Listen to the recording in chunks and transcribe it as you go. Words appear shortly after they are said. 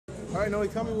All right, Noe,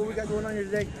 tell me what we got going on here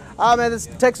today. Man, this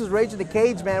is Texas Rage in the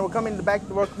Cage, man. We're coming back.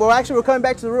 We're coming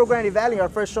back to the Rio Grande Valley. Our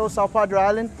first show, South Padre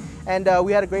Island, and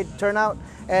we had a great turnout.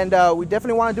 And we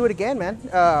definitely want to do it again, man.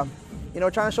 You know,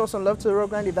 trying to show some love to the Rio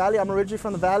Grande Valley. I'm originally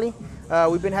from the Valley.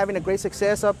 We've been having a great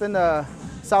success up in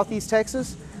Southeast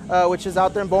Texas, which is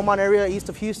out there in Beaumont area, east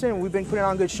of Houston. We've been putting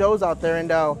on good shows out there, and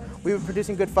we've been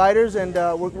producing good fighters, and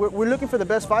we're looking for the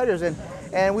best fighters.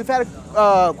 And we've had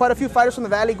quite a few fighters from the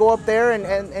Valley go up there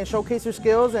and showcase their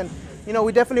skills. And you know,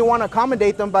 we definitely want to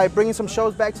accommodate them by bringing some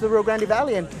shows back to the Rio Grande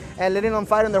Valley and letting them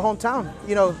fight in their hometown.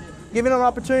 You know, giving them an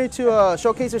opportunity to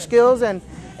showcase their skills and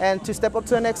to step up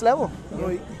to the next level.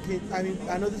 I mean,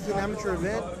 I know this is an amateur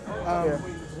event.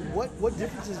 What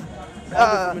differences?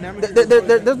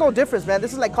 There's no difference, man.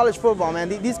 This is like college football, man.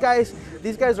 These guys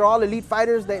are all elite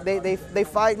fighters. They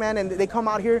fight, man, and they come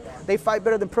out here. They fight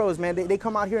better than pros, man. They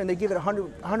come out here and they give it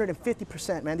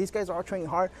 150%, man. These guys are all training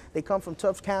hard. They come from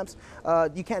tough camps.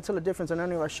 You can't tell the difference on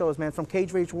any of our shows, man. From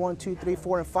Cage Rage 1, 2, 3,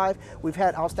 4, and 5, we've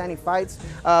had outstanding fights.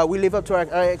 We live up to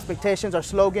our expectations. Our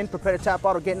slogan: prepare to tap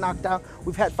out or get knocked out.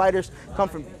 We've had fighters come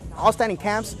from outstanding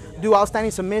camps, do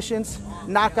outstanding submissions,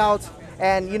 knockouts.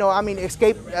 And you know, I mean,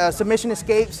 submission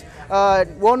escapes,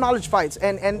 well-knowledge fights,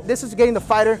 and this is getting the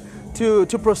fighter to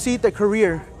proceed their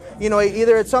career. You know,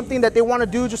 either it's something that they want to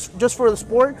do just for the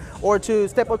sport, or to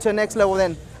step up to the next level,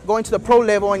 then going to the pro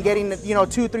level and getting, you know,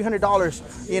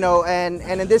 $200-300. You know, and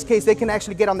in this case, they can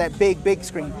actually get on that big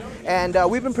screen. And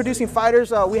we've been producing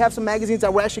fighters. We have some magazines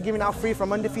that we're actually giving out free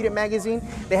from Undefeated Magazine.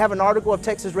 They have an article of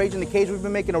Texas Rage in the Cage. We've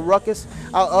been making a ruckus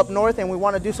up north, and we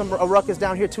want to do a ruckus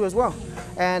down here too as well.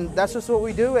 And that's just what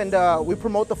we do, and we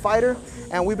promote the fighter,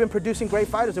 and we've been producing great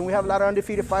fighters, and we have a lot of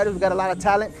undefeated fighters. We've got a lot of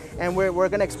talent, and we're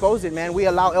going to expose it, man. We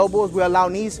allow elbows, we allow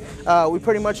knees. We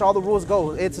pretty much, all the rules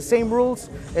go. It's the same rules.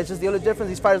 It's just the only difference,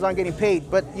 these fighters aren't getting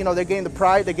paid, but you know, they're getting the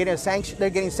pride, they're getting a sanction, they're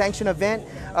getting sanctioned event,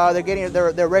 they're getting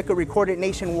their record recorded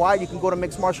nationwide. You can go to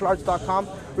mixedmartialarts.com,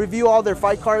 review all their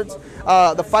fight cards,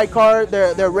 the fight card,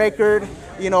 their record,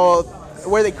 you know,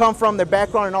 where they come from, their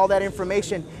background, and all that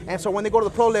information. And so when they go to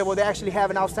the pro level, they actually have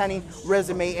an outstanding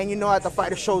resume, and you know that the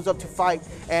fighter shows up to fight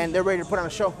and they're ready to put on a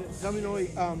show. Tell me, Noe,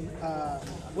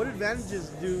 what advantages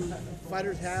do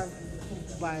fighters have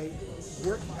by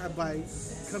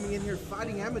coming in here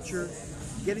fighting amateur,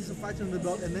 getting some fights under the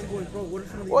belt, and then going pro? What are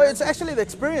some of the advantages? It's actually the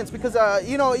experience, because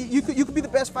you know, you could be the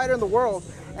best fighter in the world,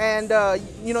 and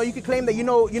you know, you could claim that you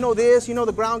know this, you know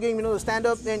the ground game, you know the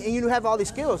stand-up, and you have all these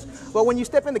skills. But when you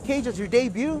step in the cage as your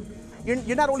debut,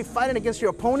 you're not only fighting against your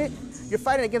opponent, you're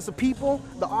fighting against the people,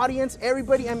 the audience,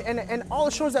 everybody, and all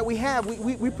the shows that we have.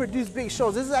 We produce big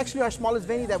shows. This is actually our smallest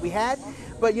venue that we had,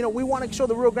 but you know, we want to show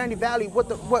the Rio Grande Valley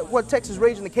what Texas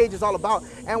Rage in the Cage is all about,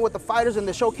 and what the fighters in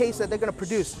the showcase that they're going to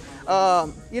produce.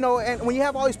 You know, and when you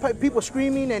have all these people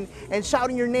screaming and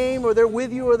shouting your name, or they're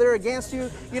with you or they're against you,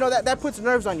 you know, that puts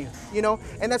nerves on you, you know,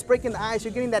 and that's breaking the ice.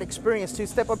 You're getting that experience to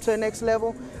step up to the next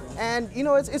level. And you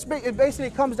know, it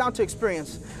basically comes down to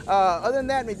experience. Other than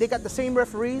that, they got the same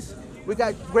referees, we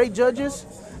got great judges,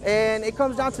 and it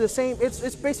comes down to the same.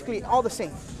 It's basically all the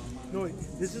same. Noe,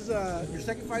 this is your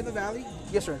second fight in the Valley?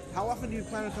 Yes, sir. How often do you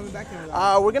plan on coming back here?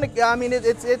 We're gonna. I mean,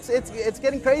 it's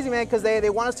getting crazy, man, because they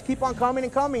want us to keep on coming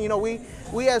and coming. You know,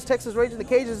 we as Texas Rage in the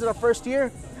Cage, this is our first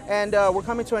year, and we're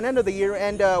coming to an end of the year,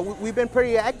 and we've been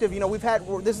pretty active. You know,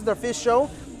 this is our 5th show,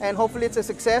 and hopefully it's a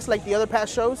success like the other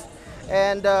past shows.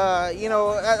 And you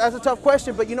know, that's a tough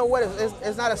question, but you know what?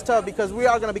 It's not as tough, because we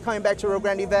are going to be coming back to Rio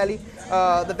Grande Valley.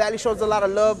 The Valley shows a lot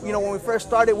of love. You know, when we first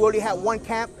started, we only had one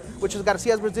camp, which was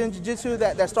Garcia's Brazilian Jiu-Jitsu,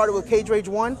 that started with Cage Rage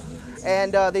 1.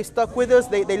 And they stuck with us.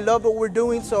 They love what we're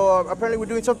doing, so apparently we're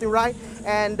doing something right.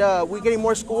 And we're getting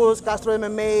more schools: Castro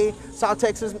MMA, South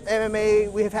Texas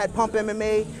MMA. We have had Pump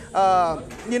MMA,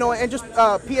 you know, and just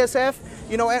PSF.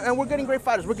 You know, and we're getting great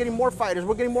fighters. We're getting more fighters.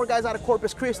 We're getting more guys out of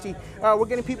Corpus Christi. We're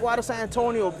getting people out of San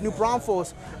Antonio, New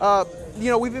Braunfels. You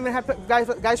know, we've even had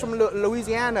guys from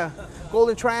Louisiana,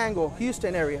 Golden Triangle,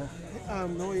 Houston area.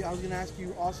 Noe, I was going to ask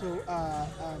you also,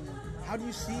 how do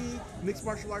you see mixed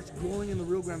martial arts growing in the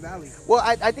Rio Grande Valley? Well,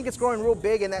 I think it's growing real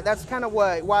big, and that's kind of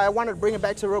why I wanted to bring it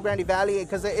back to Rio Grande Valley,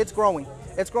 because it's growing.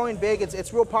 It's growing big.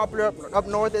 It's real popular up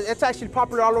north. It's actually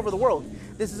popular all over the world.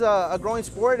 This is a growing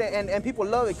sport, and people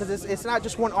love it, because it's not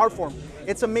just one art form.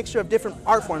 It's a mixture of different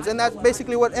art forms, and that's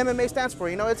basically what MMA stands for.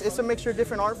 You know, it's a mixture of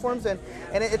different art forms, and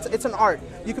it's an art.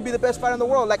 You could be the best fighter in the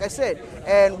world, like I said,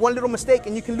 and one little mistake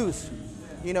and you can lose.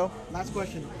 You know. Last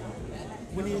question.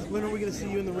 When are we going to see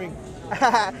you in the ring?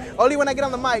 Only when I get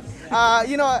on the mic.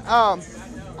 You know,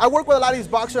 I work with a lot of these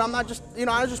boxers. I'm not just, you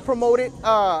know, I just promote it.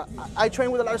 I train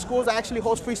with a lot of schools. I actually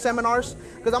host free seminars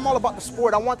because I'm all about the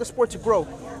sport. I want the sport to grow.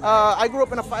 I grew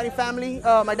up in a fighting family.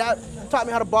 My dad taught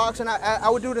me how to box, and I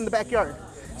would do it in the backyard.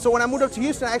 So when I moved up to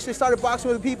Houston, I actually started boxing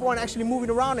with people and actually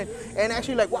moving around and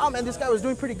actually like, wow, man, this guy was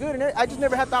doing pretty good. And I just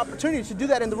never had the opportunity to do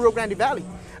that in the Rio Grande Valley.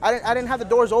 I didn't have the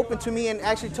doors open to me and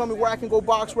actually tell me where I can go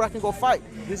box, where I can go fight.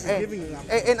 This is giving you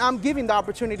that. And I'm giving the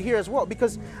opportunity here as well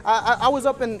because I was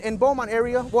up in Beaumont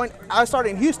area. I started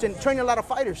in Houston training a lot of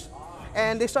fighters.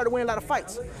 And they started winning a lot of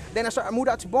fights. Then I moved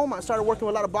out to Beaumont, started working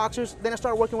with a lot of boxers. Then I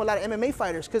started working with a lot of MMA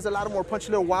fighters because a lot of them were punching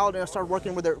a little wild, and I started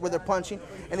working with their punching,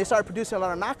 and they started producing a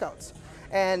lot of knockouts.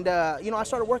 And you know, I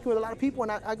started working with a lot of people,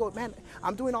 and I go, man,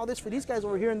 I'm doing all this for these guys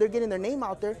over here, and they're getting their name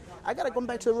out there. I got to go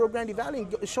back to the Rio Grande Valley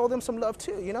and show them some love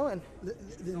too, you know. And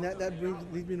that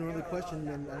leads me to another question,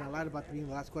 and I lied about being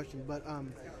the last question, but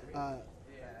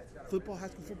football, high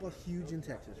school football is huge in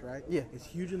Texas, right? Yeah. It's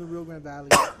huge in the Rio Grande Valley.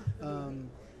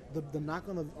 The knock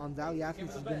on Valley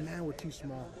athletes has been, man, we're too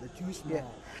small. They're too small. Yeah.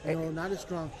 You know, not as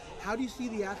strong. How do you see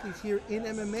the athletes here in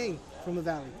MMA from the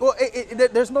Valley? Well,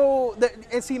 there's no,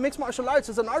 and see, mixed martial arts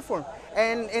is an art form,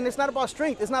 and it's not about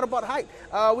strength. It's not about height.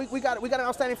 We got an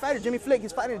outstanding fighter, Jimmy Flick.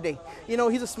 He's fighting today. You know,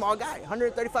 he's a small guy,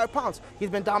 135 pounds. He's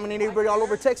been dominating everybody all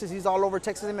over Texas. He's all over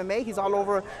Texas MMA. He's all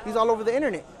over the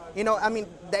internet. You know, I mean,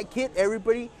 that kid,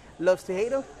 everybody loves to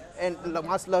hate him and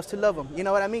loves to love him. You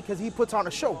know what I mean? Because he puts on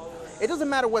a show. It doesn't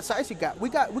matter what size you got. We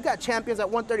got champions at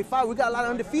 135. We got a lot of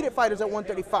undefeated fighters at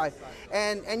 135,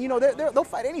 and you know they'll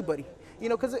fight anybody. You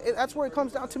know, because that's where it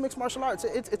comes down to mixed martial arts.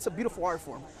 It's a beautiful art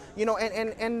form. You know,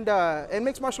 and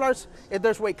mixed martial arts,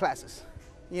 there's weight classes.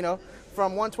 You know,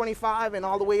 from 125 and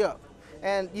all the way up,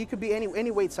 and you could be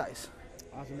any weight size.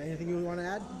 Awesome. Anything you want to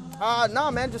add?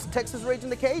 No, man, just Texas Rage in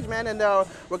the Cage, man. And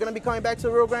we're going to be coming back to the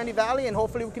Rio Grande Valley, and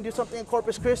hopefully we can do something in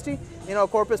Corpus Christi. You know,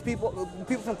 Corpus people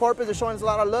from Corpus are showing us a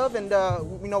lot of love, and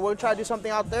you know, we'll try to do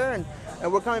something out there. And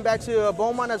we're coming back to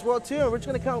Beaumont as well too. And we're just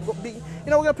going to we're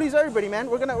going to please everybody, man.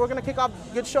 We're gonna kick off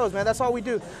good shows, man. That's all we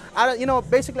do. You know,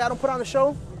 basically, I don't put on the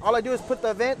show. All I do is put the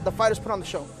event. The fighters put on the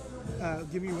show.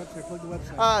 Give me your website. Plug the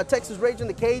website. Texas Rage in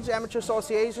the Cage Amateur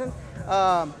Association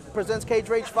presents Cage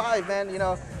Rage 5, man. You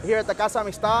know, here at the Casa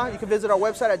Amistad. You can visit our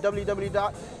website at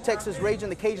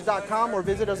www.texasrageinthecage.com or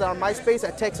visit us on MySpace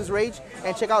at Texas Rage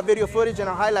and check out video footage and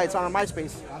our highlights on our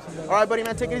MySpace. Awesome, all right, buddy,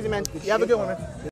 man. Take it easy, man. You have a good one, man.